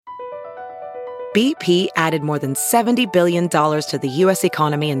BP added more than $70 billion to the U.S.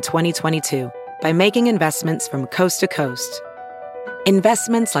 economy in 2022 by making investments from coast to coast.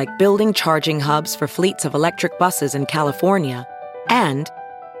 Investments like building charging hubs for fleets of electric buses in California and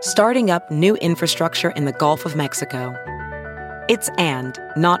starting up new infrastructure in the Gulf of Mexico. It's and,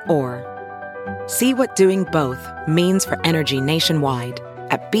 not or. See what doing both means for energy nationwide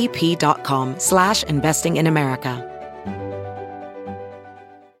at bp.com/investing in America.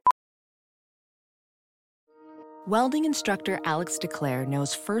 Welding instructor Alex DeClaire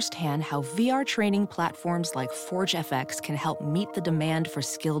knows firsthand how VR training platforms like ForgeFX can help meet the demand for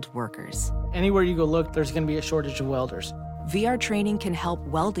skilled workers. Anywhere you go look, there's going to be a shortage of welders. VR training can help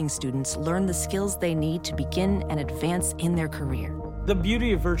welding students learn the skills they need to begin and advance in their career. The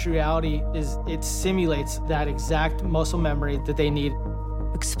beauty of virtual reality is it simulates that exact muscle memory that they need.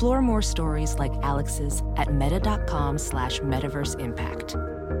 Explore more stories like Alex's at meta.com/metaverseimpact.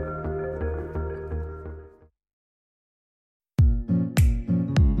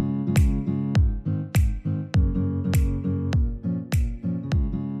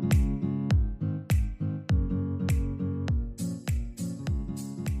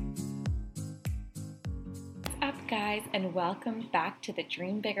 Guys, and welcome back to the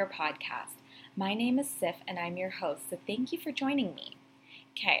Dream Bigger podcast. My name is Sif and I'm your host, so thank you for joining me.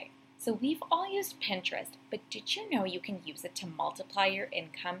 Okay, so we've all used Pinterest, but did you know you can use it to multiply your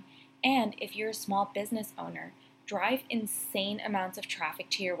income and, if you're a small business owner, drive insane amounts of traffic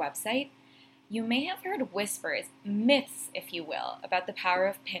to your website? You may have heard whispers, myths if you will, about the power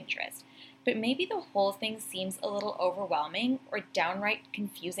of Pinterest, but maybe the whole thing seems a little overwhelming or downright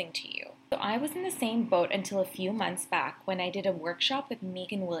confusing to you. So I was in the same boat until a few months back when I did a workshop with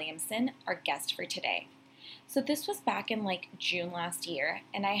Meagan Williamson, our guest for today. So this was back in June last year,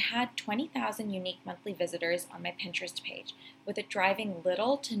 and I had 20,000 unique monthly visitors on my Pinterest page, with it driving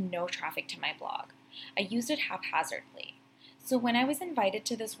little to no traffic to my blog. I used it haphazardly. So when I was invited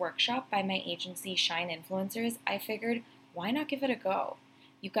to this workshop by my agency Shine Influencers, I figured, why not give it a go?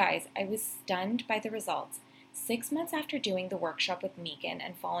 You guys, I was stunned by the results. 6 months after doing the workshop with Meagan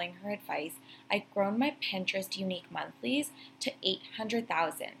and following her advice, I'd grown my Pinterest unique monthlies to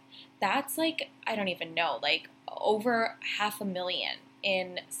 800,000. That's I don't even know, over 500,000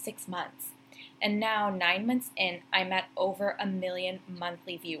 in 6 months. And now, 9 months in, I'm at over 1 million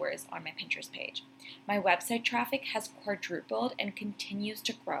monthly viewers on my Pinterest page. My website traffic has quadrupled and continues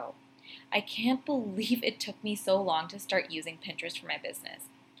to grow. I can't believe it took me so long to start using Pinterest for my business.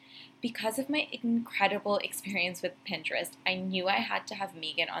 Because of my incredible experience with Pinterest, I knew I had to have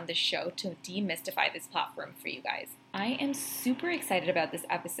Meagan on the show to demystify this platform for you guys. I am super excited about this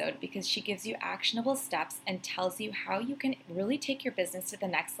episode because she gives you actionable steps and tells you how you can really take your business to the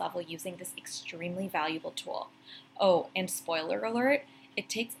next level using this extremely valuable tool. Oh, and spoiler alert, it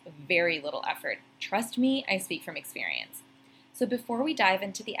takes very little effort. Trust me, I speak from experience. So before we dive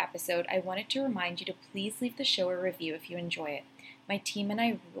into the episode, I wanted to remind you to please leave the show a review if you enjoy it. My team and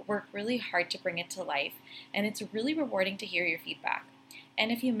I work really hard to bring it to life, and it's really rewarding to hear your feedback.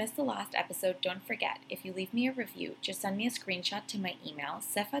 And if you missed the last episode, don't forget, if you leave me a review, just send me a screenshot to my email,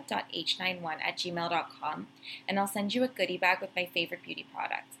 sefa.h91@gmail.com, and I'll send you a goodie bag with my favorite beauty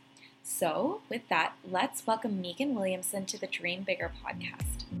products. So, with that, let's welcome Meagan Williamson to the Dream Bigger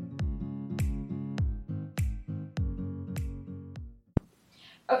podcast.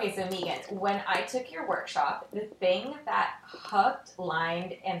 Okay, so Meagan, when I took your workshop, the thing that hooked,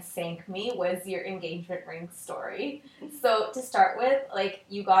 lined, and sank me was your engagement ring story. So to start with,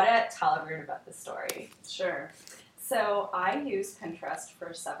 you gotta tell everyone about the story. Sure. So I use Pinterest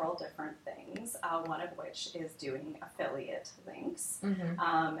for several different things, one of which is doing affiliate links.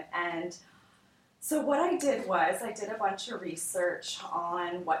 And so what I did was I did a bunch of research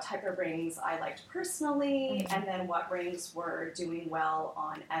on what type of rings I liked personally, and then what rings were doing well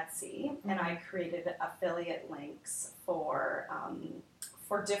on Etsy. And I created affiliate links for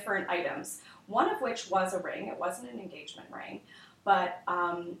different items, one of which was a ring. It wasn't an engagement ring, but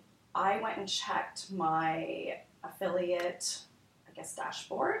I went and checked my affiliate,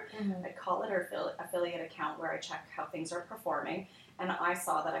 dashboard. I call it, or affiliate account, where I check how things are performing. And I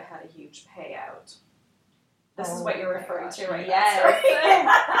saw that I had a huge payout. This is what you're referring to, right? Yes.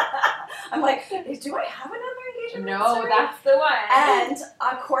 I'm like, do I have another engagement ring? No, that's the one. And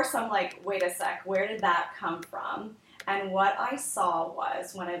of course I'm like, wait a sec, where did that come from? And what I saw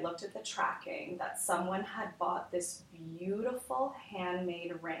was, when I looked at the tracking, that someone had bought this beautiful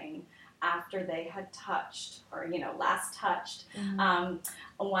handmade ring after they had touched, or last touched,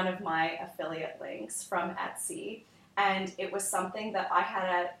 one of my affiliate links from Etsy. And it was something that I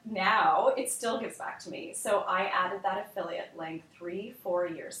had now it still gives back to me. So I added that affiliate link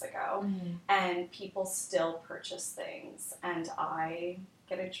 3-4 years ago, and people still purchase things, and I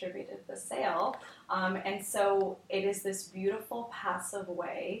get attributed the sale. And so it is this beautiful passive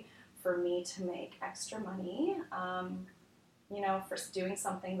way for me to make extra money, for doing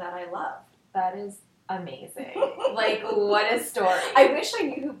something that I love. That is amazing. Like, what a story. I wish I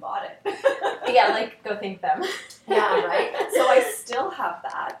knew who bought it. Yeah, like, go thank them. Yeah, right? So I still have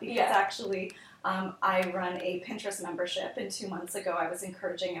that because actually I run a Pinterest membership, and 2 months ago I was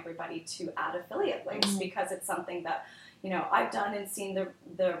encouraging everybody to add affiliate links because it's something that, I've done and seen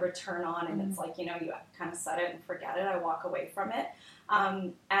the return on, and it's like, you kind of set it and forget it. I walk away from it.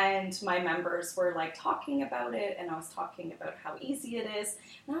 And my members were like talking about it, and I was talking about how easy it is.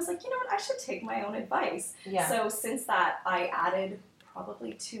 And I was like, you know what, I should take my own advice. Yeah. So since that, I added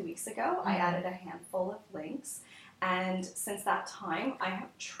probably 2 weeks ago, I added a handful of links. And since that time, I have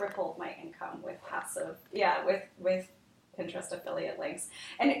tripled my income with with Pinterest affiliate links.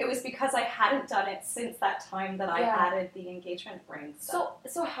 And it was because I hadn't done it since that time that I added the engagement ring stuff.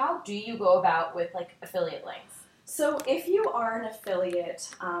 So how do you go about with like affiliate links? So if you are an affiliate,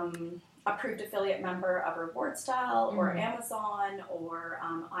 approved affiliate member of Reward Style or Amazon, or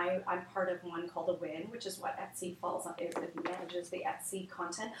I'm part of one called a Win, which is what Etsy falls on. It manages the Etsy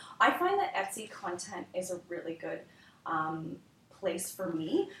content. I find that Etsy content is a really good place for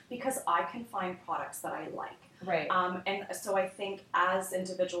me because I can find products that I like. Right. And so I think as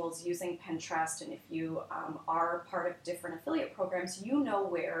individuals using Pinterest, and if you are part of different affiliate programs, you know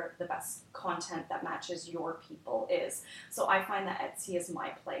where the best content that matches your people is. So I find that Etsy is my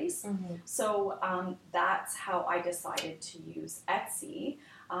place. So that's how I decided to use Etsy.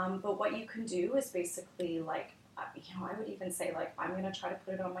 But what you can do is basically like, I would even say like, I'm going to try to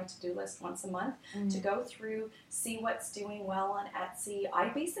put it on my to-do list once a month to go through, see what's doing well on Etsy. I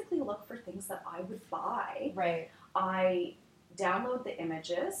basically look for things that I would buy. Right. I download the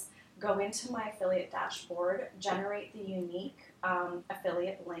images, go into my affiliate dashboard, generate the unique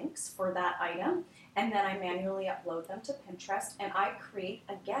affiliate links for that item, and then I manually upload them to Pinterest, and I create,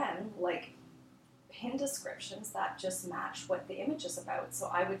 again, like pin descriptions that just match what the image is about. So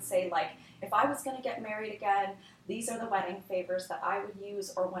I would say, like, if I was going to get married again, these are the wedding favors that I would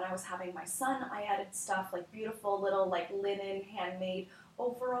use. Or when I was having my son, I added stuff like beautiful little like linen handmade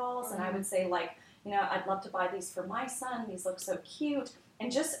overalls. And I would say like, I'd love to buy these for my son. These look so cute.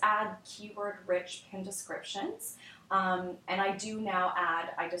 And just add keyword rich pin descriptions. And I do now add,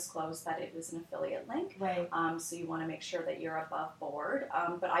 I disclose that it is an affiliate link. Right. So you want to make sure that you're above board.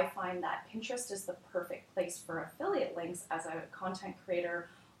 But I find that Pinterest is the perfect place for affiliate links as a content creator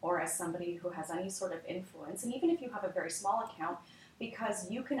or as somebody who has any sort of influence. And even if you have a very small account, because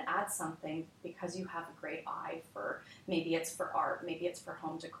you can add something because you have a great eye for, maybe it's for art, maybe it's for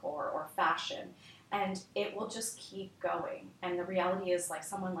home decor or fashion. And it will just keep going. And the reality is like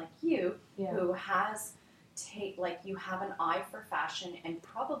someone like you who has you have an eye for fashion, and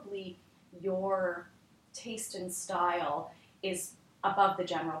probably your taste and style is above the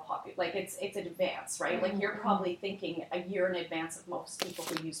general population. Like it's advanced, right? Like you're probably thinking a year in advance of most people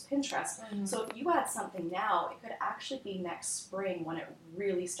who use Pinterest. So if you add something now, it could actually be next spring when it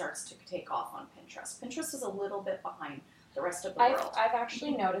really starts to take off on Pinterest. Pinterest is a little bit behind the rest of the world. I've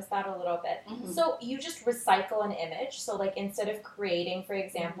actually noticed that a little bit. So you just recycle an image. So like instead of creating, for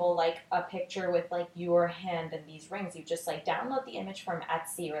example, like a picture with like your hand and these rings, you just like download the image from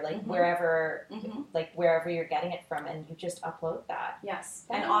Etsy or like wherever you're getting it from, and you just upload that. Yes,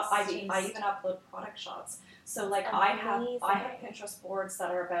 and I even upload product shots. So like I have Pinterest boards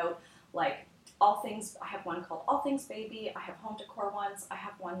that are about like all things. I have one called All Things Baby. I have home decor ones. I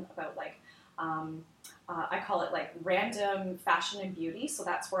have one about like I call it like random fashion and beauty. So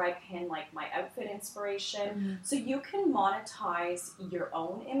that's where I pin like my outfit inspiration. So you can monetize your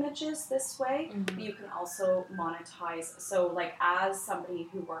own images this way, but you can also monetize. So like as somebody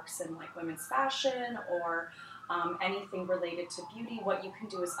who works in like women's fashion or anything related to beauty, what you can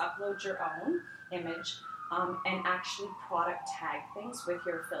do is upload your own image and actually product tag things with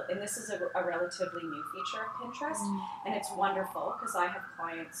your affiliate. And this is a relatively new feature of Pinterest, and it's wonderful because I have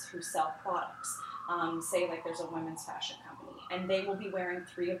clients who sell products. Say like there's a women's fashion company, and they will be wearing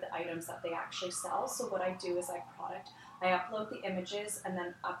 3 of the items that they actually sell. So what I do is I upload the images, and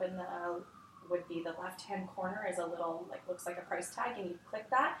then up in the would be the left-hand corner is a little like looks like a price tag, and you click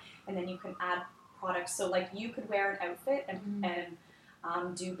that, and then you can add products. So like you could wear an outfit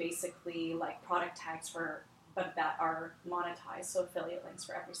and do basically like product tags but that are monetized, so affiliate links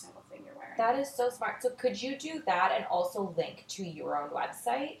for every single thing you're wearing. That is so smart. So could you do that and also link to your own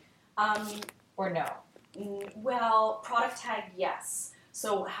website? Or no. Well, product tag, yes.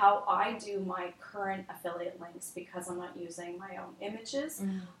 So how I do my current affiliate links, because I'm not using my own images,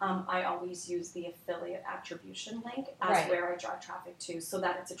 I always use the affiliate attribution link as where I drive traffic to, so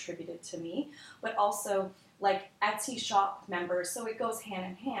that it's attributed to me. But also, like Etsy shop members, so it goes hand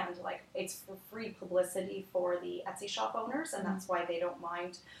in hand. Like it's for free publicity for the Etsy shop owners, and that's why they don't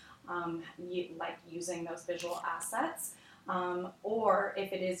mind using those visual assets. Or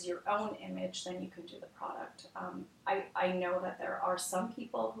if it is your own image, then you can do the product. I know that there are some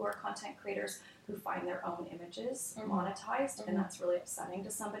people who are content creators who find their own images monetized, and that's really upsetting to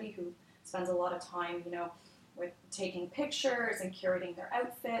somebody who spends a lot of time, with taking pictures and curating their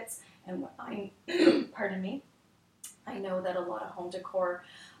outfits. And pardon me, I know that a lot of home decor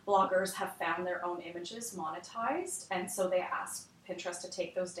bloggers have found their own images monetized, and so they ask Pinterest to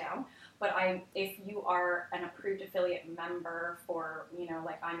take those down. But if you are an approved affiliate member for,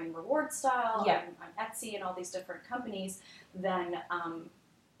 like I'm in Reward Style, I'm on Etsy and all these different companies, then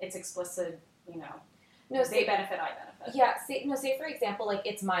it's explicit, they benefit, I benefit. Yeah, say for example, like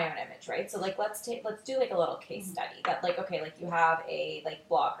it's my own image, right? So like let's do like a little case study that like, okay, like you have a like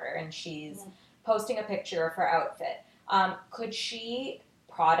blogger and she's posting a picture of her outfit. Could she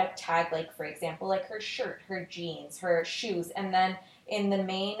product tag, like for example, like her shirt, her jeans, her shoes, and then in the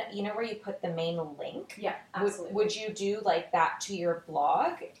main, where you put the main link? Yeah, absolutely. Would you do like that to your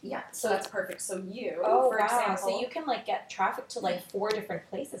blog? Yeah, so that's perfect. So for example, so you can like get traffic to like 4 different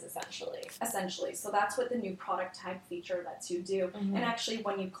places essentially. So that's what the new product tag feature lets you do. And actually,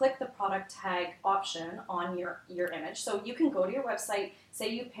 when you click the product tag option on your image, so you can go to your website, say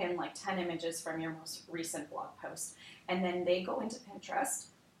you pin like 10 images from your most recent blog post, and then they go into Pinterest.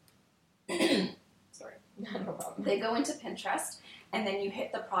 Sorry. No problem. They go into Pinterest, and then you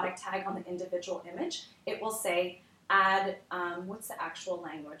hit the product tag on the individual image. It will say add, what's the actual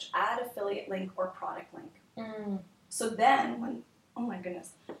language? Add affiliate link or product link. So then oh my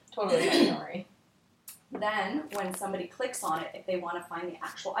goodness. Totally fine, don't worry. Then when somebody clicks on it, if they want to find the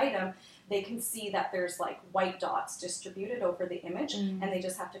actual item, they can see that there's like white dots distributed over the image, and they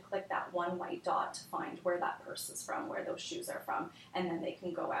just have to click that one white dot to find where that purse is from, where those shoes are from, and then they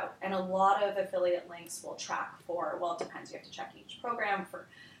can go out. And a lot of affiliate links will track for, well, it depends, you have to check each program for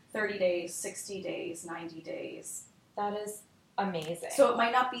 30 days, 60 days, 90 days. That is amazing. So it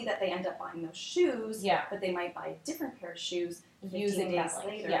might not be that they end up buying those shoes, but they might buy a different pair of shoes using days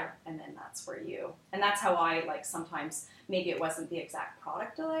later, and then that's where and that's how I like sometimes, maybe it wasn't the exact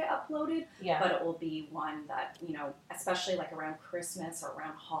product that I uploaded, but it will be one that, especially like around Christmas or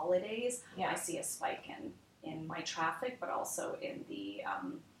around holidays, I see a spike in my traffic, but also in the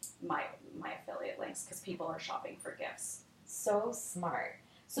my affiliate links, because people are shopping for gifts. So smart.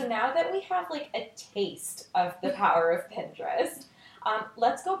 So now that we have like a taste of the power of Pinterest,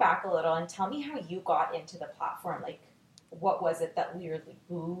 let's go back a little and tell me how you got into the platform. Like, what was it that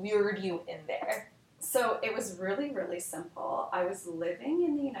lured you in there? So it was really, really simple. I was living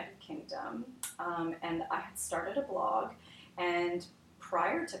in the United Kingdom, and I had started a blog, and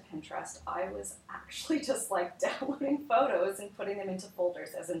prior to Pinterest, I was actually just like downloading photos and putting them into folders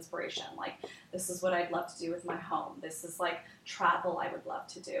as inspiration. Like, this is what I'd love to do with my home. This is like travel I would love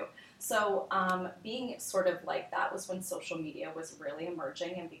to do. So being sort of like, that was when social media was really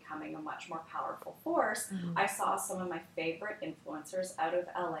emerging and becoming a much more powerful force. I saw some of my favorite influencers out of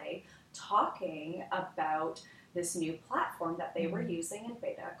LA talking about this new platform that they were using in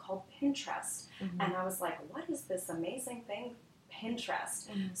beta called Pinterest. And I was like, what is this amazing thing, Pinterest?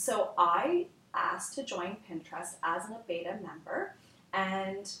 So I asked to join Pinterest as a beta member,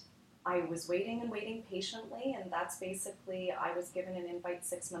 and I was waiting and waiting patiently, and that's basically, I was given an invite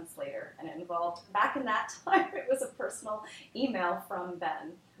 6 months later, and it involved, back in that time, it was a personal email from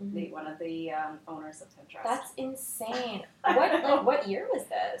Ben, one of the owners of Pinterest. That's insane. What year was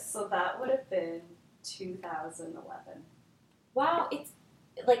this? So that would have been 2011. Wow, it's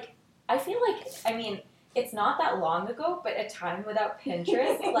like, I feel like, I mean, it's not that long ago, but a time without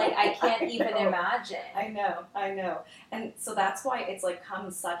Pinterest, like, I can't even imagine. I know. And so that's why it's, like, come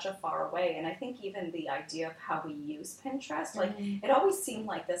such a far way. And I think even the idea of how we use Pinterest, like, it always seemed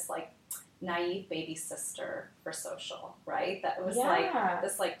like this, like, naive baby sister for social, right? That it was, like,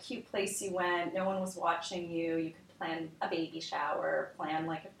 this, like, cute place you went, no one was watching you, you could plan a baby shower, plan,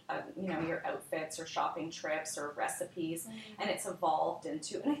 like, your outfits or shopping trips or recipes, and it's evolved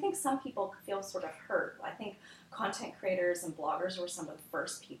into, and I think some people feel sort of hurt. I think content creators and bloggers were some of the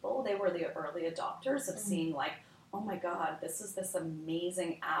first people. They were the early adopters of seeing, like, oh my God, this is this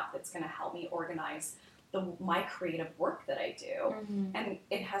amazing app that's going to help me organize my creative work that I do. And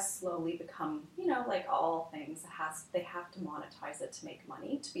it has slowly become, you know, like all things, they have to monetize it to make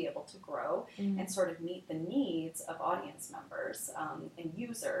money, to be able to grow and sort of meet the needs of audience members and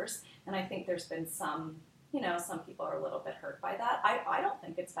users. And I think there's been some, you know, some people are a little bit hurt by that. I don't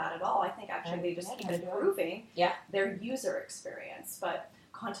think it's bad at all. I think actually they just keep improving their user experience. But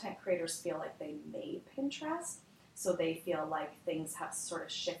content creators feel like they made Pinterest, so they feel like things have sort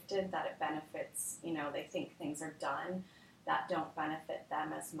of shifted, that it benefits, you know, they think things are done that don't benefit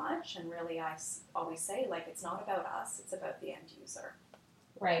them as much. And really, I always say, like, it's not about us, it's about the end user.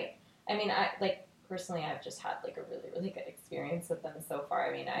 Right. I mean, personally, I've just had, like, a really, really good experience with them so far.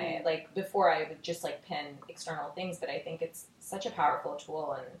 I mean, before I would just, like, pin external things, but I think it's such a powerful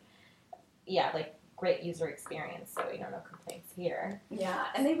tool and, great user experience, so, no complaints here. Yeah,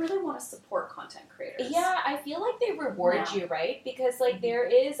 and they really want to support content creators. Yeah, I feel like they reward you, right? Because,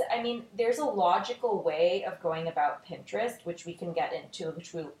 there's a logical way of going about Pinterest, which we can get into,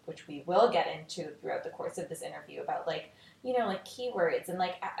 which we will get into throughout the course of this interview about, keywords. And,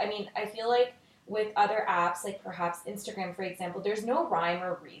 I feel like with other apps, like perhaps Instagram, for example, there's no rhyme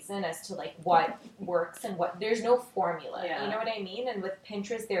or reason as to, what works and there's no formula. You know what I mean? And with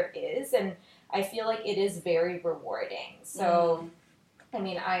Pinterest, there is, and I feel like it is very rewarding. So,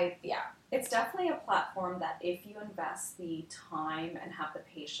 It's definitely a platform that if you invest the time and have the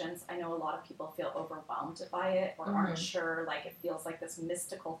patience, I know a lot of people feel overwhelmed by it or aren't sure, it feels like this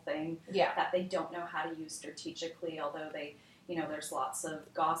mystical thing that they don't know how to use strategically, although they, there's lots of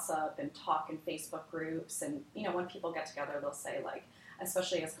gossip and talk in Facebook groups, and, when people get together, they'll say,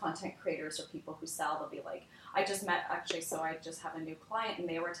 especially as content creators or people who sell, they'll be like, I just have a new client, and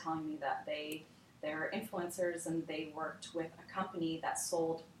they were telling me that they're influencers, and they worked with a company that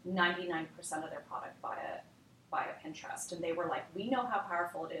sold 99% of their product via Pinterest. And they were like, we know how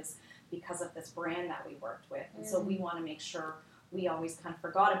powerful it is because of this brand that we worked with. And so we want to make sure we always kind of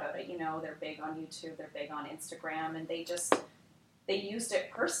forgot about it. They're big on YouTube, they're big on Instagram, and they used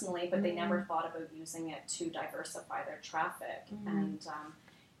it personally, but they never thought about using it to diversify their traffic. And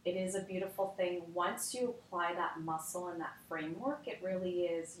it is a beautiful thing. Once you apply that muscle and that framework, it really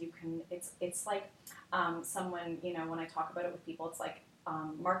is, it's like someone, when I talk about it with people, it's like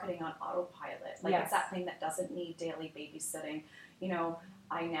marketing on autopilot. It's that thing that doesn't need daily babysitting.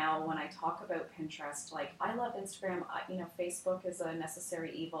 I now, when I talk about Pinterest, I love Instagram. Facebook is a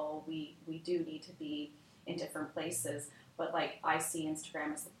necessary evil. We do need to be in different places. But I see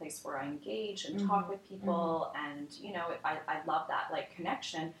Instagram as the place where I engage and talk with people, and I love that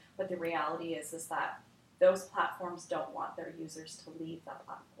connection. But the reality is that those platforms don't want their users to leave that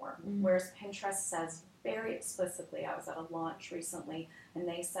platform. Whereas Pinterest says very explicitly, I was at a launch recently, and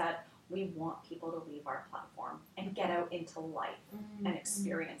they said, we want people to leave our platform and get out into life and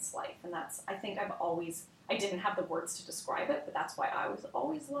experience life. And that's, I think I didn't have the words to describe it, but that's why I was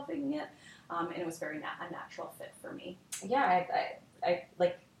always loving it. And it was very a natural fit for me. Yeah, I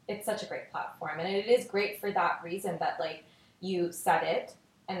it's such a great platform, and it is great for that reason that you set it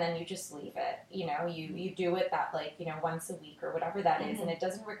and then you just leave it. You do it that once a week or whatever that is, and it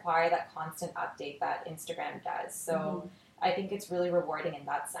doesn't require that constant update that Instagram does. So I think it's really rewarding in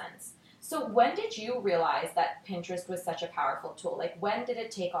that sense. So when did you realize that Pinterest was such a powerful tool? When did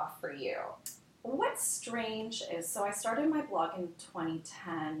it take off for you? What's strange is, so I started my blog in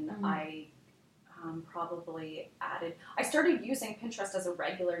 2010. I I started using Pinterest as a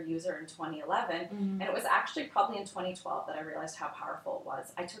regular user in 2011, and it was actually probably in 2012 that I realized how powerful it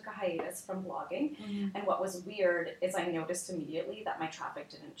was. I took a hiatus from blogging, and what was weird is I noticed immediately that my traffic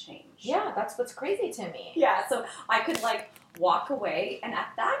didn't change. Yeah, that's what's crazy to me. Yeah, so I could walk away, and at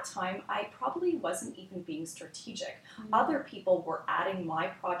that time, I probably wasn't even being strategic. Other people were adding my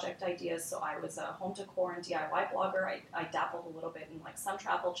project ideas, so I was a home decor and DIY blogger. I dabbled a little bit in some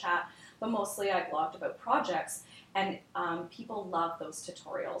travel chat, but mostly I blogged about projects, and people love those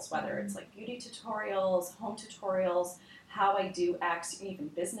tutorials, whether it's beauty tutorials, home tutorials, how I do X, even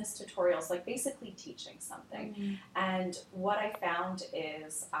business tutorials, basically teaching something. And what I found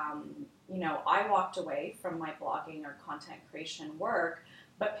is, I walked away from my blogging or content creation work,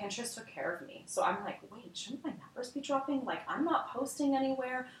 but Pinterest took care of me. So I'm like, wait, shouldn't my numbers be dropping? I'm not posting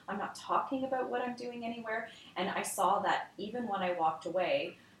anywhere. I'm not talking about what I'm doing anywhere. And I saw that even when I walked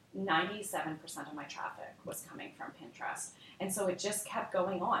away, 97% of my traffic was coming from Pinterest. And so it just kept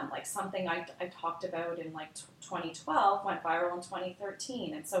going on. Something I talked about in 2012 went viral in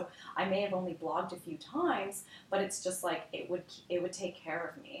 2013. And so I may have only blogged a few times, but it's just it would take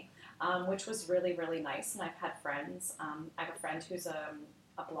care of me, which was really, really nice. And I've had friends. I have a friend who's a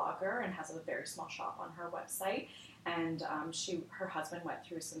blogger and has a very small shop on her website. and her husband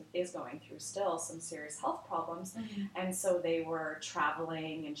is going through still some serious health problems, and so they were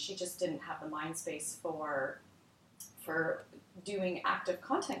traveling, and she just didn't have the mind space for doing active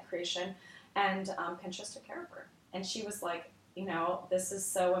content creation, and Pinterest took care of her, and she was like, this is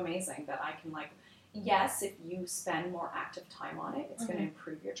so amazing that I can, like, yes, if you spend more active time on it, it's going to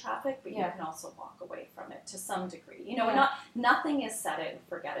improve your traffic, but you can also walk away from it to some degree. Nothing is set it and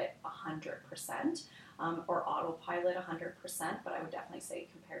forget it 100%, or autopilot 100%, but I would definitely say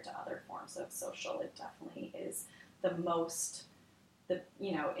compared to other forms of social, it definitely is the most,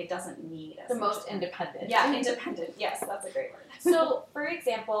 it doesn't need as the most independent. Yeah, independent. Yes, that's a great word. So, for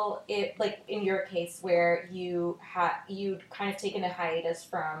example, like in your case where you'd kind of taken a hiatus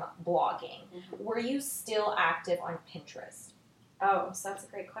from blogging, were you still active on Pinterest? Oh, so that's a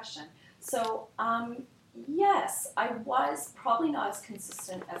great question. So, yes, I was probably not as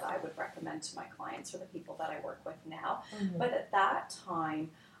consistent as I would recommend to my clients or the people that I work with now, but at that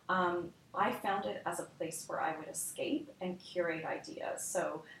time, I found it as a place where I would escape and curate ideas.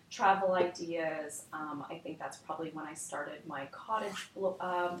 So travel ideas, I think that's probably when I started my cottage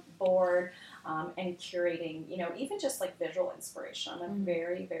board, and curating, even just like visual inspiration. I'm a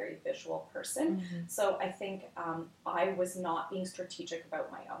very, very visual person. So I think I was not being strategic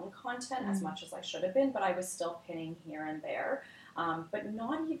about my own content as much as I should have been, but I was still pinning here and there, but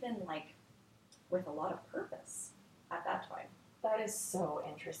not even like with a lot of purpose at that time. That is so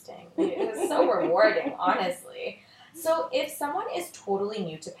interesting. It was so rewarding, honestly. So if someone is totally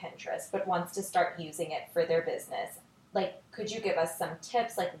new to Pinterest but wants to start using it for their business, like, could you give us some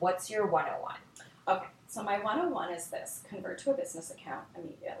tips? Like, what's your 101? Okay, so my 101 is this: convert to a business account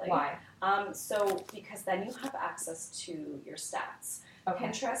immediately. Why? Because then you have access to your stats. Okay.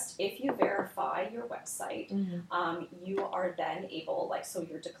 Pinterest, if you verify your website, you are then able, so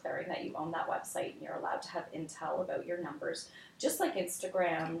you're declaring that you own that website and you're allowed to have intel about your numbers. Just like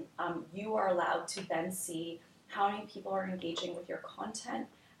Instagram, you are allowed to then see how many people are engaging with your content,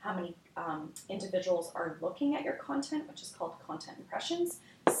 how many individuals are looking at your content, which is called content impressions,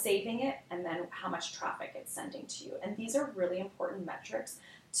 saving it, and then how much traffic it's sending to you. And these are really important metrics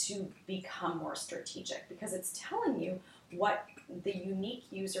to become more strategic, because it's telling you what the unique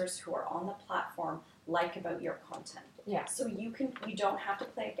users who are on the platform like about your content. Yeah. So you don't have to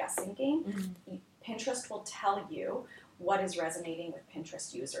play a guessing game. Pinterest will tell you what is resonating with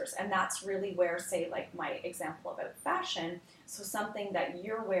Pinterest users. And that's really where, say, like my example about fashion, so something that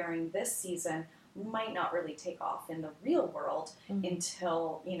you're wearing this season might not really take off in the real world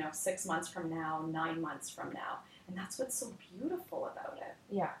until, 6 months from now, 9 months from now. And that's what's so beautiful about it.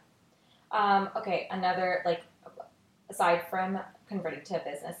 Yeah. Okay, another, aside from converting to a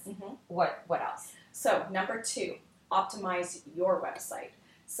business, what else? So, number 2, optimize your website.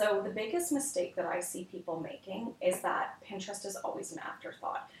 So the biggest mistake that I see people making is that Pinterest is always an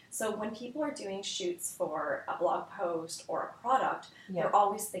afterthought. So when people are doing shoots for a blog post or a product, they're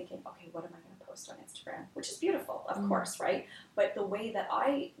always thinking, okay, what am I going to post on Instagram? Which is beautiful, of course, right? But the way that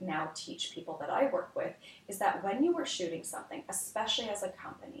I now teach people that I work with is that when you are shooting something, especially as a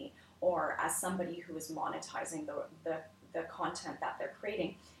company or as somebody who is monetizing the content that they're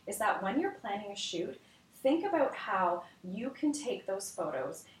creating, is that when you're planning a shoot, think about how you can take those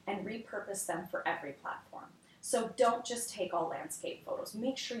photos and repurpose them for every platform. So don't just take all landscape photos.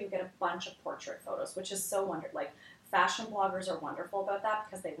 Make sure you get a bunch of portrait photos, which is so wonderful. Like, fashion bloggers are wonderful about that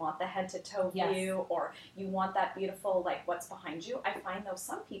because they want the head-to-toe view, or you want that beautiful, what's behind you. I find, though,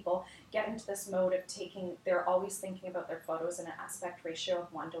 some people get into this mode of they're always thinking about their photos in an aspect ratio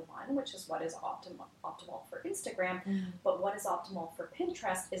of 1:1, which is what is optimal for Instagram. But what is optimal for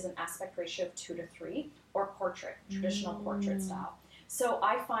Pinterest is an aspect ratio of 2:3, or portrait, traditional portrait style. So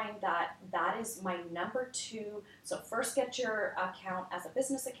I find that is my number 2. So first, get your account as a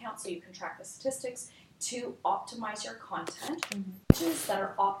business account so you can track the statistics. 2, optimize your content. Images that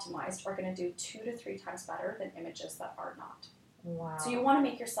are optimized are going to do 2 to 3 times better than images that are not. Wow. So you want to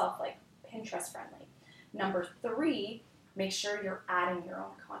make yourself Pinterest friendly. Number 3, make sure you're adding your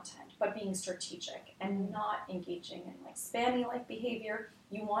own content, but being strategic and not engaging in spammy behavior.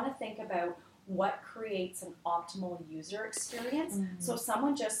 You want to think about what creates an optimal user experience. So if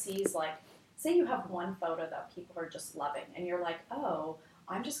someone just sees, say you have one photo that people are just loving, and you're like, oh,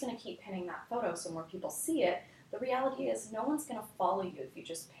 I'm just going to keep pinning that photo so more people see it. The reality is no one's going to follow you if you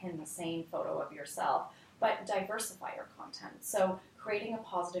just pin the same photo of yourself, but diversify your content. So creating a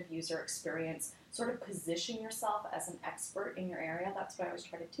positive user experience, sort of position yourself as an expert in your area. That's what I always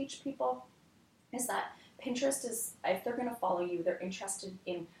try to teach people, is that Pinterest is, if they're going to follow you, they're interested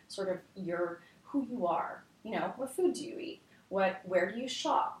in sort of who you are. What food do you eat? where do you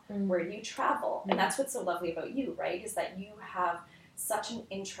shop? Where do you travel? And that's what's so lovely about you, right? Is that you have such an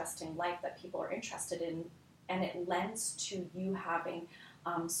interesting life that people are interested in, and it lends to you having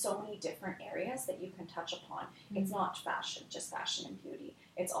so many different areas that you can touch upon. It's not just fashion and beauty.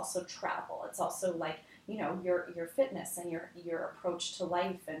 It's also travel. It's also like, you know, your fitness and your approach to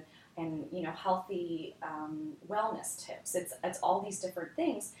life and you know, healthy wellness tips. It's all these different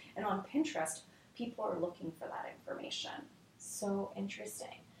things. And on Pinterest, people are looking for that information. So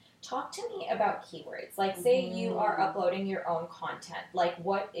interesting. Talk to me about keywords. Like, say you are uploading your own content. Like,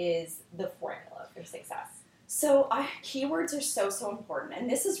 what is the formula for success? So keywords are so important, and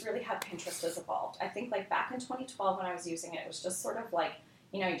this is really how Pinterest has evolved. I think like back in 2012 when I was using it, it was just sort of like,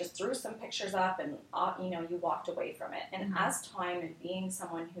 you know, you just threw some pictures up and, you know, you walked away from it. And as time and being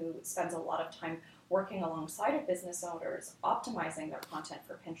someone who spends a lot of time working alongside of business owners, optimizing their content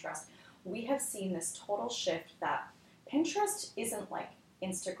for Pinterest, we have seen this total shift that Pinterest isn't like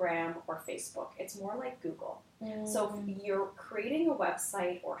Instagram or Facebook. It's more like Google. So if you're creating a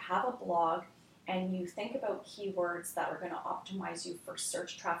website or have a blog, and you think about keywords that are going to optimize you for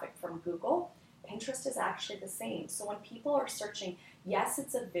search traffic from Google, Pinterest is actually the same. So when people are searching, yes,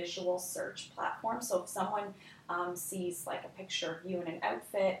 it's a visual search platform. So if someone sees like a picture of you in an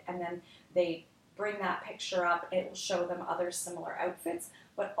outfit and then they bring that picture up, it will show them other similar outfits.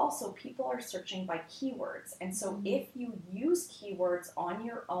 But also people are searching by keywords. And so if you use keywords on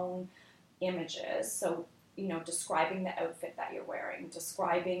your own images, so, you know, describing the outfit that you're wearing,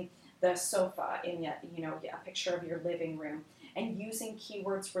 describing the sofa in a picture of your living room, and using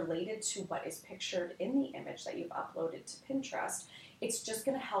keywords related to what is pictured in the image that you've uploaded to Pinterest, it's just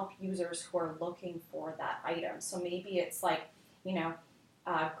going to help users who are looking for that item. So maybe it's like, you know,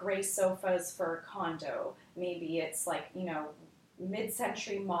 gray sofas for a condo. Maybe it's like, you know,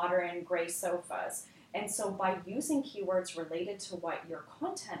 mid-century modern gray sofas. And so by using keywords related to what your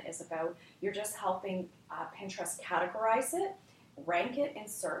content is about, you're just helping Pinterest categorize it, rank it in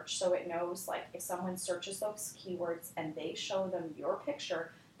search, so it knows, like, if someone searches those keywords and they show them your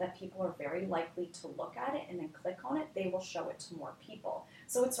picture, that people are very likely to look at it and then click on it, they will show it to more people.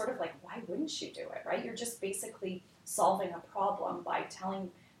 So it's sort of like, why wouldn't you do it, right? You're just basically solving a problem by telling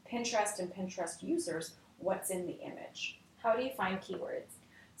Pinterest and Pinterest users what's in the image. How do you find keywords?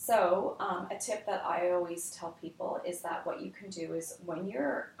 So a tip that I always tell people is that what you can do is when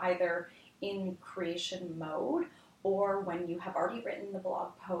you're either in creation mode or when you have already written the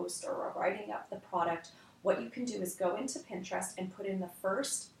blog post or are writing up the product, what you can do is go into Pinterest and put in the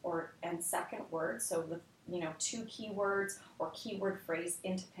first and second word, so the 2 keywords or keyword phrase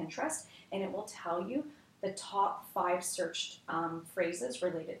into Pinterest, and it will tell you the top 5 searched phrases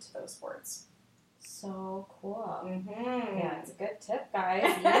related to those words. So cool. Mm-hmm. Yeah, it's a good tip, guys.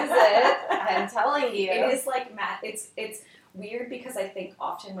 Use it. I'm telling you. It is like it's weird because I think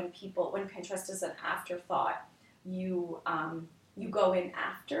often when Pinterest is an afterthought, you go in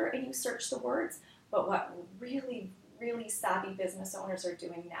after and you search the words. But what really, really savvy business owners are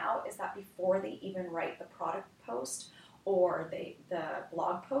doing now is that before they even write the product post or the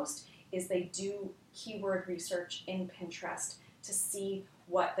blog post, is they do keyword research in Pinterest to see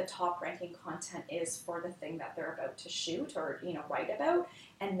what the top ranking content is for the thing that they're about to shoot or write about,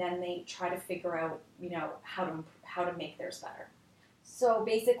 and then they try to figure out how to make theirs better. So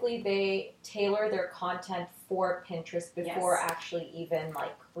basically they tailor their content for Pinterest before actually even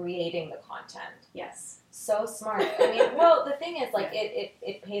creating the content. Yes. So smart. I mean, well, the thing is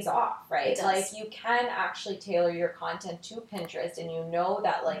it pays off, right? It does. You can actually tailor your content to Pinterest, and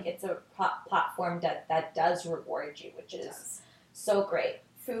that it's a platform that does reward you, which is so great.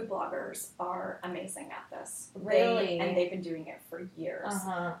 Food bloggers are amazing at this. Really? And they've been doing it for years.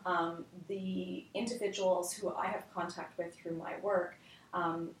 Uh-huh. The individuals who I have contact with through my work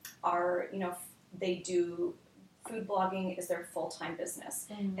are, they do food blogging is their full-time business.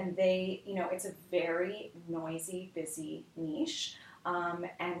 Mm-hmm. And they, it's a very noisy, busy niche.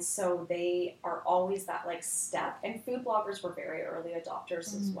 And so they are always that step. And food bloggers were very early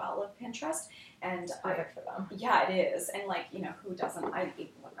adopters as well of Pinterest. And it's perfect for them. Yeah, it is. And who doesn't? I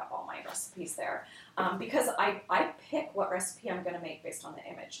even look up all my recipes there because I pick what recipe I'm going to make based on the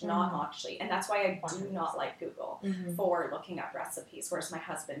image, not actually. And that's why I do not like Google for looking up recipes, whereas my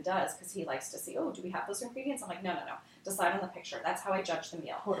husband does because he likes to see, do we have those ingredients? I'm like, no. Decide on the picture. That's how I judge the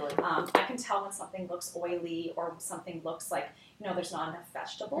meal. Totally. I can tell when something looks oily or something looks like, there's not enough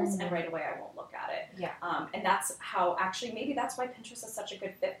vegetables, and right away I won't look at it. Yeah. And that's how, actually, maybe that's why Pinterest is such a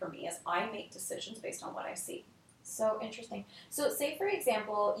good fit for me, is I make decisions based on what I see. So interesting. So say, for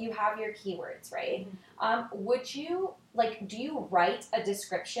example, you have your keywords, right? Would you like, do you write a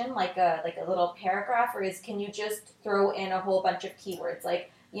description, like a little paragraph, or can you just throw in a whole bunch of keywords,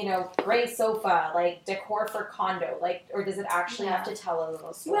 like, you know, gray sofa, like decor for condo, like, or does it actually have to tell a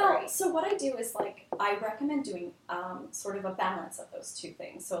little story? Well, so what I do is, like, I recommend doing sort of a balance of those two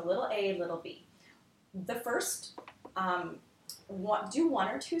things. So a little A, little B. The first, do one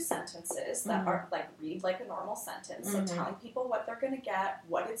or two sentences that are, like, read like a normal sentence. So telling people what they're going to get,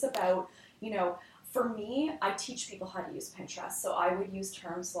 what it's about. You know, for me, I teach people how to use Pinterest. So I would use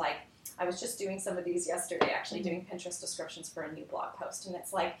terms like, I was just doing some of these yesterday, actually, doing Pinterest descriptions for a new blog post. And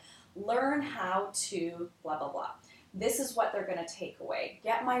it's like, learn how to blah, blah, blah. This is what they're going to take away.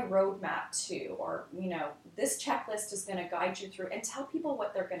 Get my roadmap to, or, you know, this checklist is going to guide you through, and tell people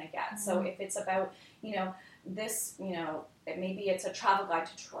what they're going to get. So if it's about, you know, this, you know, maybe it's a travel guide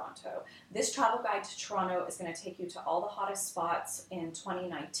to Toronto. This travel guide to Toronto is going to take you to all the hottest spots in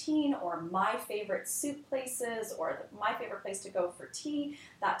 2019, or my favorite soup places, or my favorite place to go for tea,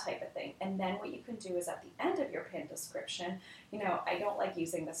 that type of thing. And then what you can do is, at the end of your pin description, you know, I don't like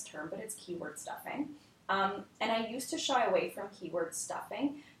using this term, but it's keyword stuffing. And I used to shy away from keyword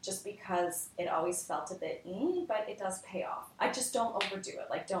stuffing just because it always felt a bit but it does pay off. I just don't overdo it.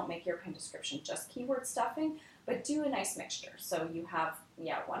 Like, don't make your pin description just keyword stuffing, but do a nice mixture. So you have,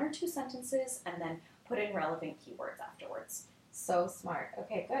 one or two sentences, and then put in relevant keywords afterwards. So smart.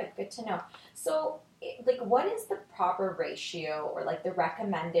 Okay, good to know. So, like, what is the proper ratio, or like the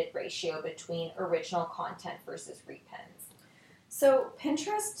recommended ratio, between original content versus repins? So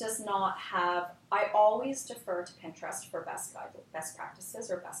Pinterest does not have, I always defer to Pinterest for best practices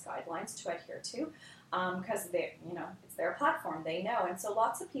or best guidelines to adhere to, because they, you know, it's their platform, they know. And so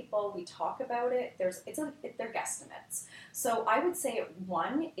lots of people, we talk about it, they're guesstimates. So I would say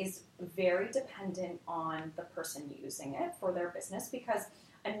one is very dependent on the person using it for their business, because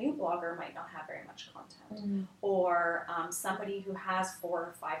a new blogger might not have very much content, or somebody who has 400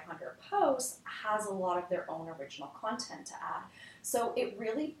 or 500 posts has a lot of their own original content to add. So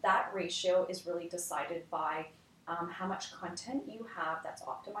that ratio is really decided by how much content you have that's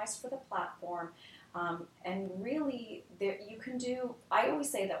optimized for the platform. And really, you can do, I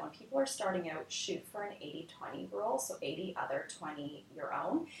always say that when people are starting out, shoot for an 80-20 rule, so 80 other, 20 your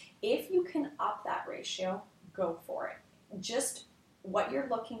own. If you can up that ratio, go for it. Just what you're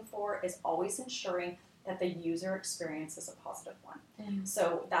looking for is always ensuring that the user experience is a positive one.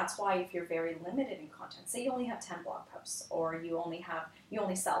 So that's why, if you're very limited in content, say you only have 10 blog posts, or you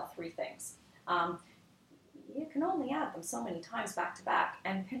only sell 3 things, you can only add them so many times back to back.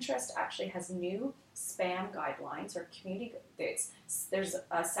 And Pinterest actually has new spam guidelines, or community. There's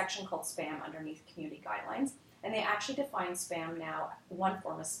a section called spam underneath community guidelines. And they actually define spam now. One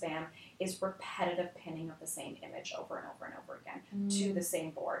form of spam is repetitive pinning of the same image over and over and over again to the same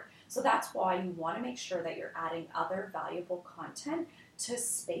board. So that's why you want to make sure that you're adding other valuable content to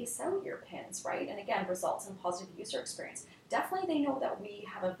space out your pins, right? And again, results in positive user experience. Definitely they know that we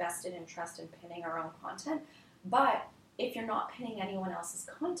have a vested interest in pinning our own content, but if you're not pinning anyone else's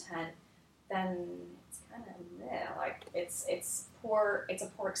content, then it's kind of like it's a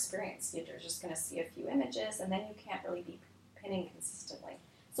poor experience. You're just going to see a few images, and then you can't really be pinning consistently.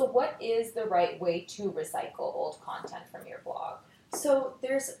 So what is the right way to recycle old content from your blog? So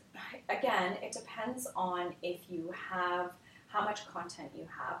again, it depends on if you have how much content you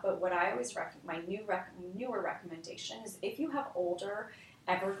have. But what I always recommend, my newer recommendation is, if you have older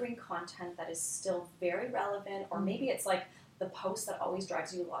evergreen content that is still very relevant, or maybe it's like the post that always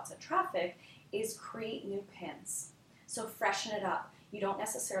drives you lots of traffic, is create new pins. So freshen it up. You don't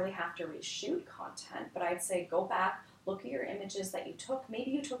necessarily have to reshoot content, but I'd say go back, look at your images that you took.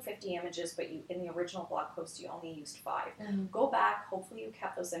 Maybe you took 50 images, but in the original blog post you only used 5. Go back, hopefully you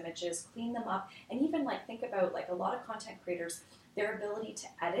kept those images, clean them up, and even think about a lot of content creators, their ability to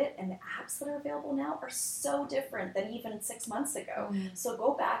edit and the apps that are available now are so different than even 6 months ago. So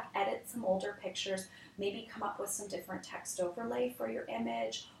go back, edit some older pictures, maybe come up with some different text overlay for your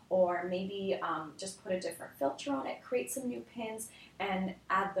image, or maybe just put a different filter on it, create some new pins, and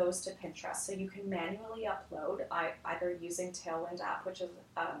add those to Pinterest. So you can manually upload, either using Tailwind app, which is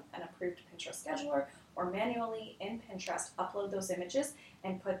an approved Pinterest scheduler, or manually in Pinterest, upload those images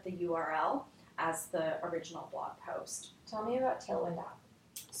and put the URL as the original blog post. Tell me about Tailwind app.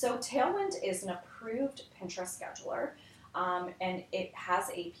 So Tailwind is an approved Pinterest scheduler, and it has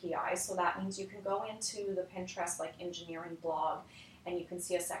APIs. So that means you can go into the Pinterest engineering blog, and you can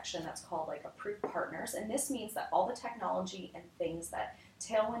see a section that's called approved partners. And this means that all the technology and things that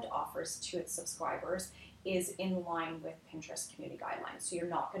Tailwind offers to its subscribers is in line with Pinterest community guidelines. So you're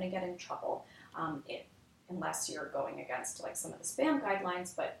not going to get in trouble. unless you're going against like some of the spam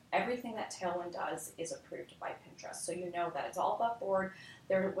guidelines, but everything that Tailwind does is approved by Pinterest. So you know that it's all above board.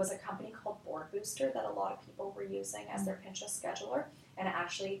 There was a company called Board Booster that a lot of people were using as their Pinterest scheduler, and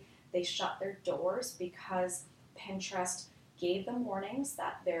actually they shut their doors because Pinterest gave them warnings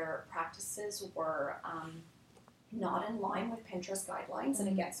that their practices were not in line with Pinterest guidelines and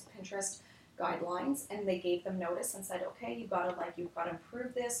against Pinterest guidelines, and they gave them notice and said, okay, you've got to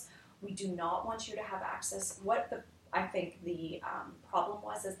improve this. We do not want you to have access. I think the problem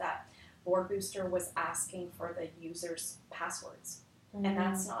was is that Board Booster was asking for the users' passwords. And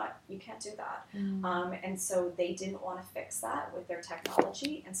that's not, you can't do that. And so they didn't want to fix that with their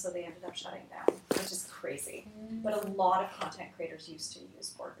technology, and so they ended up shutting down, which is crazy. But a lot of content creators used to use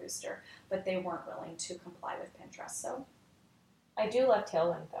Board Booster, but they weren't willing to comply with Pinterest. So I do love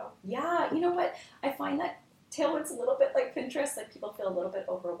Tailwind, though. Yeah, you know what? I find that Tailwind's a little bit like Pinterest, like people feel a little bit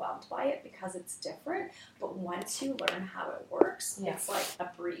overwhelmed by it because it's different, but once you learn how it works, it's like a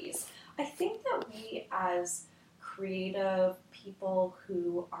breeze. I think that we as creative people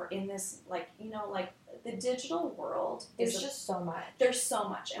who are in this, like, you know, like the digital world, there's just so much. There's so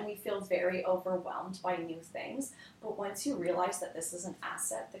much, and we feel very overwhelmed by new things. But once you realize that this is an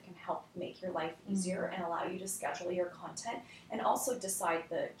asset that can help make your life easier and allow you to schedule your content and also decide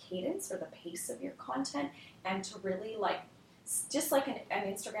the cadence or the pace of your content, and to really like, just like an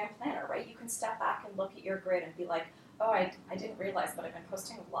Instagram planner, right? You can step back and look at your grid and be like, oh, I didn't realize, but I've been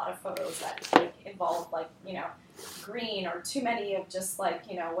posting a lot of photos that like involve like, you know, green or too many of just like,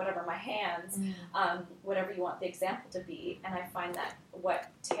 you know, whatever, my hands, whatever you want the example to be. And I find that what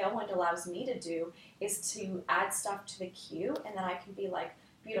Tailwind allows me to do is to add stuff to the queue, and then I can be like,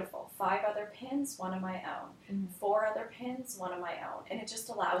 beautiful, 5 other pins, 1 of my own, 4 other pins, 1 of my own. And it just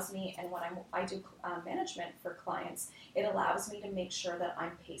allows me, and when I do management for clients, it allows me to make sure that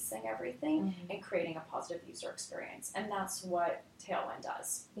I'm pacing everything and creating a positive user experience. And that's what Tailwind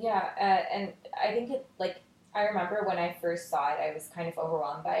does. Yeah, and I think it, like, I remember when I first saw it, I was kind of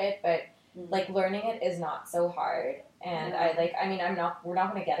overwhelmed by it, but like learning it is not so hard. And we're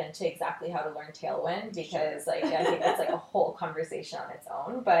not going to get into exactly how to learn Tailwind because like, I think that's like a whole conversation on its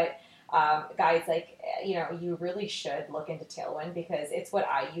own. But guys, like, you know, you really should look into Tailwind because it's what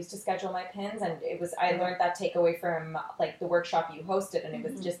I use to schedule my pins. And I learned that takeaway from like the workshop you hosted, and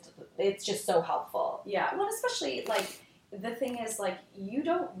it's just so helpful. Yeah. Well, especially like, the thing is, like, you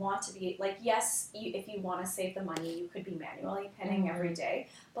don't want to be, like, yes, if you want to save the money, you could be manually pinning every day,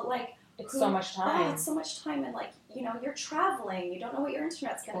 but, like, it's so much time. Oh, it's so much time, and, like, you know, you're traveling, you don't know what your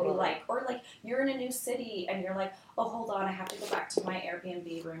internet's going to be like, or, like, you're in a new city, and you're like, oh, hold on, I have to go back to my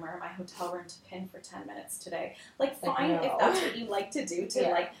Airbnb room or my hotel room to pin for 10 minutes today. Like, fine, if that's what you like to do, to,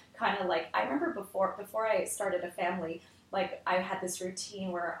 like, kind of, like, I remember before I started a family, like, I had this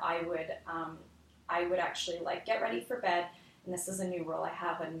routine where I would actually, like, get ready for bed, and this is a new rule. I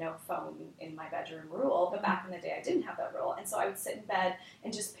have a no phone in my bedroom rule, but back in the day I didn't have that rule, and so I would sit in bed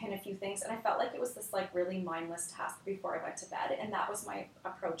and just pin a few things, and I felt like it was this, like, really mindless task before I went to bed, and that was my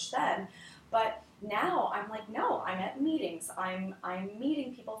approach then. But now I'm like, no, I'm at meetings, I'm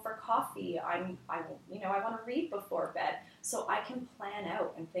meeting people for coffee, I want to read before bed, so I can plan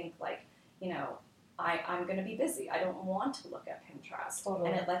out and think, like, you know, I'm going to be busy. I don't want to look at Pinterest.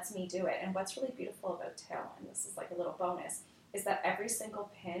 Totally. And it lets me do it. And what's really beautiful about Tailwind, this is like a little bonus, is that every single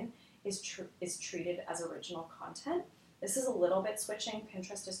pin is treated as original content. This is a little bit switching.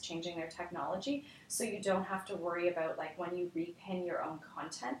 Pinterest is changing their technology, so you don't have to worry about, like, when you repin your own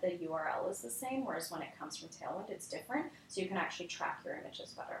content, the URL is the same, whereas when it comes from Tailwind, it's different, so you can actually track your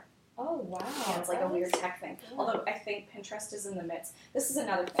images better. Oh, wow. Yeah, it's like a weird tech thing. Yeah. Although I think Pinterest is in the midst. This is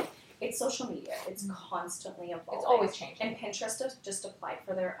another thing. It's social media. It's constantly evolving. It's always changing. And Pinterest just applied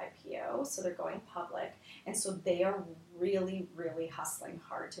for their IPO, so they're going public. And so they are really, really hustling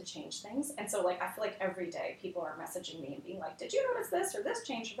hard to change things. And so, like, I feel like every day people are messaging me and being like, did you notice this or this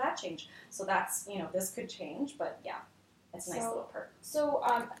change or that change? So that's, you know, this could change. But, yeah, it's a nice little perk. So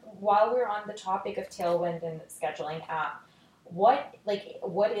while we're on the topic of Tailwind and scheduling app, what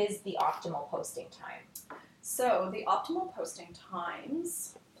is the optimal posting time? So the optimal posting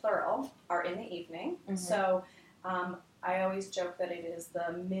times, plural, are in the evening. So I always joke that it is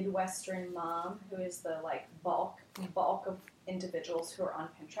the Midwestern mom who is the, like, bulk of individuals who are on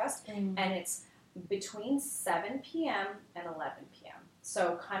Pinterest, and it's between 7 p.m. and 11 p.m.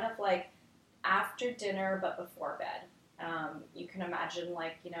 So kind of like after dinner but before bed. You can imagine,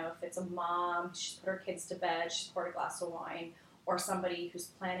 like, you know, if it's a mom, she's put her kids to bed, she's poured a glass of wine, or somebody who's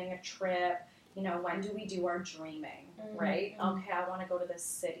planning a trip, you know, when do we do our dreaming? right? Okay, I want to go to this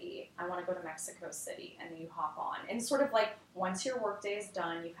city. I want to go to Mexico City. And you hop on. And sort of like once your workday is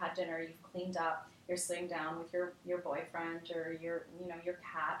done, you've had dinner, you've cleaned up, you're sitting down with your boyfriend or your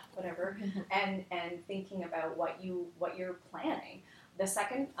cat, whatever, and thinking about what you're planning. The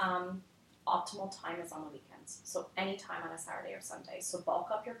second optimal time is on the weekends. So any time on a Saturday or Sunday. So bulk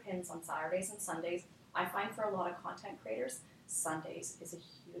up your pins on Saturdays and Sundays. I find for a lot of content creators, Sundays is a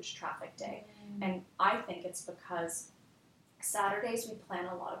huge traffic day. And I think it's because Saturdays we plan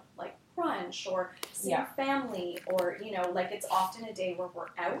a lot of like brunch or seeing family or, like it's often a day where we're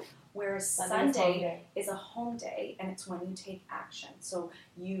out, whereas Sunday is a home day and it's when you take action. So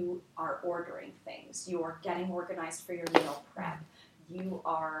you are ordering things, you are getting organized for your meal prep, you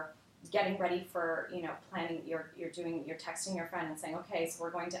are getting ready for, planning, you're texting your friend and saying, okay, so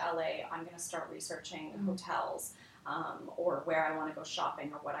we're going to LA, I'm going to start researching hotels, or where I want to go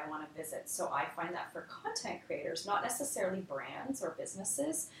shopping or what I want to visit. So I find that for content creators, not necessarily brands or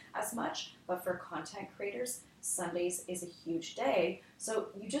businesses as much, but for content creators, Sundays is a huge day. So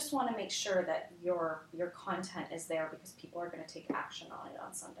you just want to make sure that your content is there because people are going to take action on it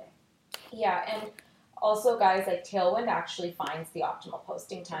on Sunday. Yeah, and also, guys, like Tailwind actually finds the optimal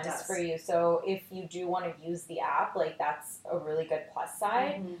posting times for you. So if you do want to use the app, like that's a really good plus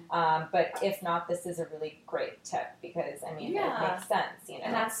side. But if not, this is a really great tip because, it makes sense,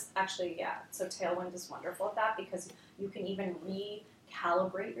 And that's actually, so Tailwind is wonderful at that because you can even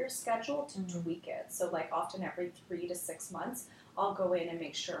recalibrate your schedule to tweak it. So like often every 3 to 6 months, I'll go in and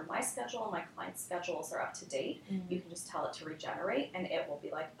make sure my schedule and my client's schedules are up to date. You can just tell it to regenerate and it will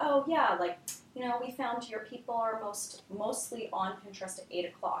be like, oh yeah, like, we found your people are mostly on Pinterest at 8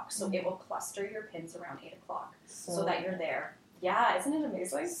 o'clock. So it will cluster your pins around 8 o'clock so that you're there. Yeah, isn't it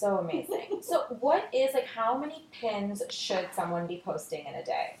amazing? So amazing. So what is, how many pins should someone be posting in a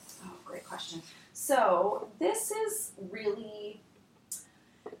day? Oh, great question. So this is really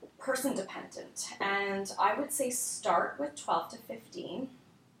person dependent, and I would say start with 12 to 15.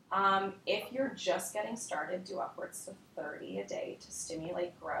 If you're just getting started, do upwards to 30 a day to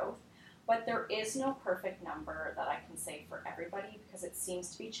stimulate growth. But there is no perfect number that I can say for everybody because it seems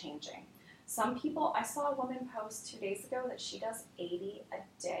to be changing. Some people, I saw a woman post 2 days ago that she does 80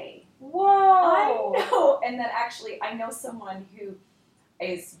 a day. Whoa! I know, and then actually I know someone who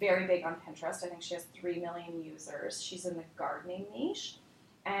is very big on Pinterest. I think she has 3 million users. She's in the gardening niche.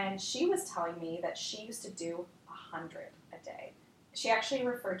 And she was telling me that she used to do 100 a day. She actually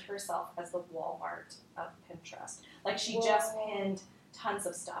referred to herself as the Walmart of Pinterest. Like she just pinned tons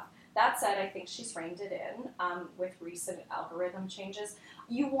of stuff. That said, I think she's reined it in with recent algorithm changes.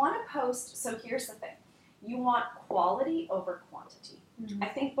 You want to post, so here's the thing. You want quality over quantity. I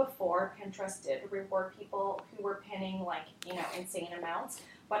think before Pinterest did reward people who were pinning insane amounts,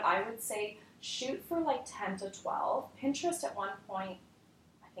 but I would say shoot for 10 to 12. Pinterest at one point,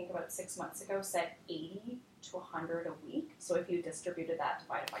 I think about 6 months ago, said 80 to 100 a week. So if you distributed that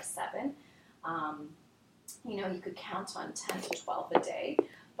divided by 7, you could count on 10 to 12 a day.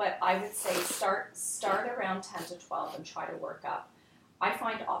 But I would say start around 10 to 12 and try to work up. I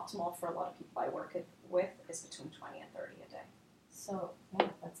find optimal for a lot of people I work with is between 20 and 30 a day. So yeah,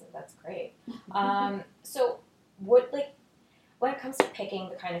 that's great. So when it comes to picking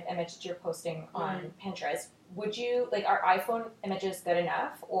the kind of image that you're posting on Pinterest, would you are iPhone images good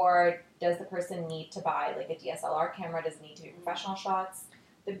enough, or does the person need to buy a DSLR camera? Does it need to be professional shots?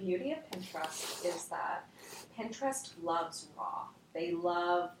 The beauty of Pinterest is that Pinterest loves raw. They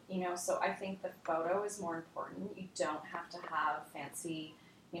love, so I think the photo is more important. You don't have to have fancy,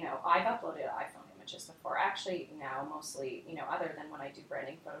 I've uploaded iPhone images before. Actually, now mostly, other than when I do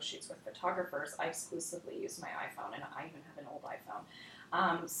branding photo shoots with photographers, I exclusively use my iPhone, and I even have an old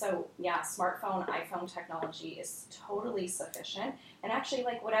iPhone. So yeah, smartphone, iPhone technology is totally sufficient. And actually,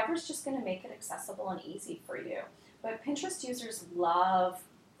 whatever's just going to make it accessible and easy for you. But Pinterest users love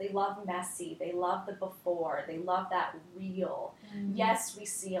messy. They love the before. They love that real. Yes, we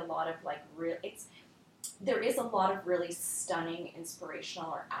see a lot of there is a lot of really stunning, inspirational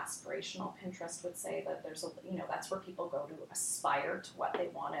or aspirational. Pinterest would say that there's that's where people go to aspire to what they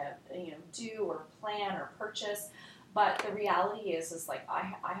want to do or plan or purchase. But the reality is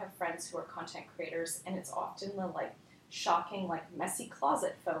I have friends who are content creators, and it's often the shocking messy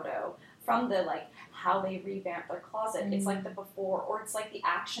closet photo from the how they revamp their closet. It's the before, or it's the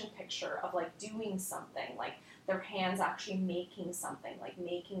action picture of doing something, their hands actually making something,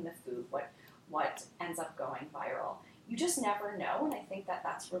 making the food, what ends up going viral. You just never know, and I think that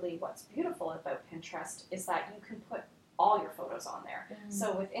that's really what's beautiful about Pinterest is that you can put all your photos on there.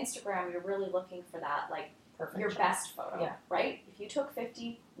 So with Instagram, you're really looking for that perfect your shot. Best photo, right? If you took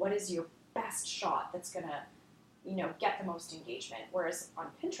 50, what is your best shot that's gonna get the most engagement. Whereas on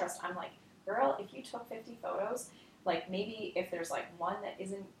Pinterest, I'm like, girl, if you took 50 photos, like maybe if there's like one that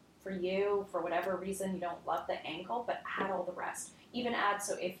isn't for you, for whatever reason, you don't love the angle, but add all the rest. Even add,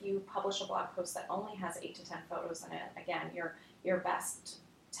 so if you publish a blog post that only has 8 to 10 photos in it, again, your best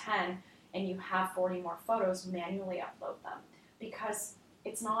 10, and you have 40 more photos, manually upload them. Because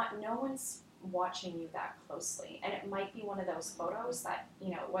it's not, no one's watching you that closely. And it might be one of those photos that,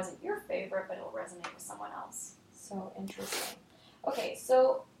 it wasn't your favorite, but it'll resonate with someone else. So interesting. Okay,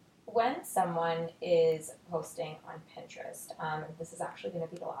 so when someone is posting on Pinterest, this is actually going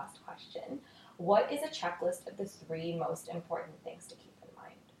to be the last question, what is a checklist of the 3 most important things to keep in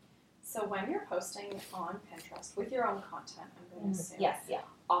mind? So when you're posting on Pinterest with your own content, I'm going to assume, yes, yeah.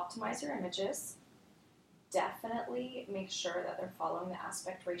 Optimize your images. Definitely make sure that they're following the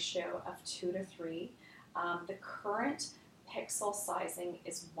aspect ratio of 2 to 3. The current pixel sizing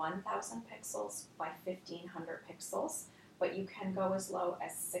is 1,000 pixels by 1,500 pixels, but you can go as low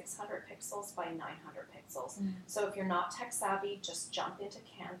as 600 pixels by 900 pixels. Mm-hmm. So if you're not tech savvy, just jump into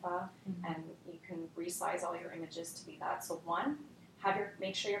Canva, and you can resize all your images to be that. So 1,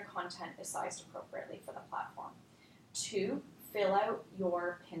 make sure your content is sized appropriately for the platform. 2, fill out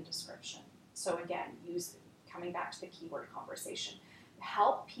your pin description. So again, coming back to the keyword conversation,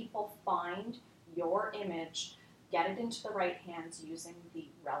 help people find your image, get it into the right hands using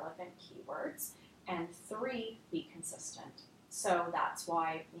the relevant keywords. And 3, be consistent. So that's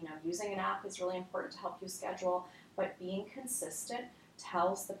why, using an app is really important to help you schedule, but being consistent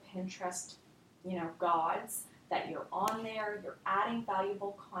tells the Pinterest, gods that you're on there, you're adding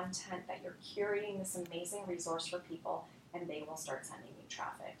valuable content, that you're curating this amazing resource for people, and they will start sending you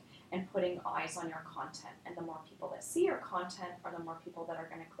traffic and putting eyes on your content. And the more people that see your content are the more people that are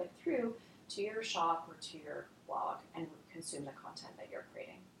going to click through to your shop or to your blog and consume the content that you're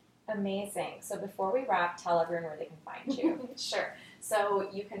creating. Amazing. So before we wrap, tell everyone where they can find you. Sure. So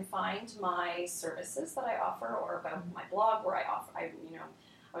you can find my services that I offer, or about my blog where I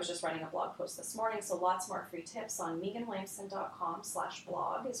was just writing a blog post this morning, so lots more free tips on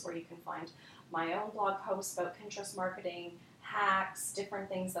meaganwilliamson.com/blog is where you can find my own blog posts about Pinterest marketing, hacks, different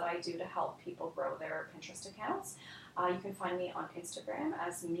things that I do to help people grow their Pinterest accounts. You can find me on Instagram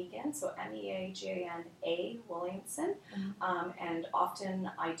as Meagan, so MEAGANA Williamson, and often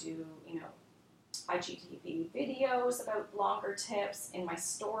I do, IGTV videos about longer tips. In my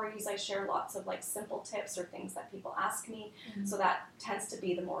stories, I share lots of simple tips or things that people ask me. So that tends to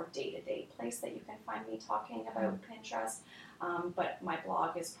be the more day-to-day place that you can find me talking about Pinterest. But my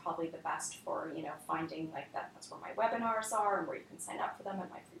blog is probably the best for, finding that's where my webinars are and where you can sign up for them,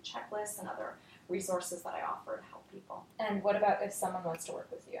 and my free checklists and other resources that I offer to help people. And what about if someone wants to work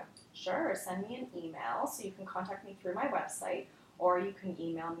with you? Sure, send me an email. So you can contact me through my website, or you can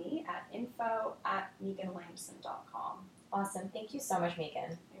email me at info@meaganwilliamson.com. Awesome. Thank you so much,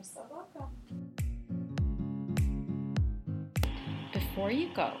 Meagan. You're so welcome. Before you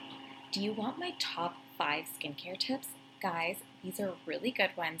go, do you want my top 5 skincare tips? Guys, these are really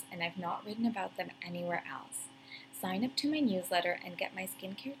good ones, and I've not written about them anywhere else. Sign up to my newsletter and get my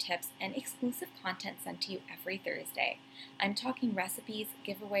skincare tips and exclusive content sent to you every Thursday. I'm talking recipes,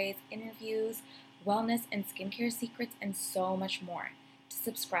 giveaways, interviews, wellness and skincare secrets, and so much more. To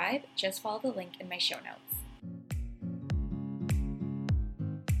subscribe, just follow the link in my show notes.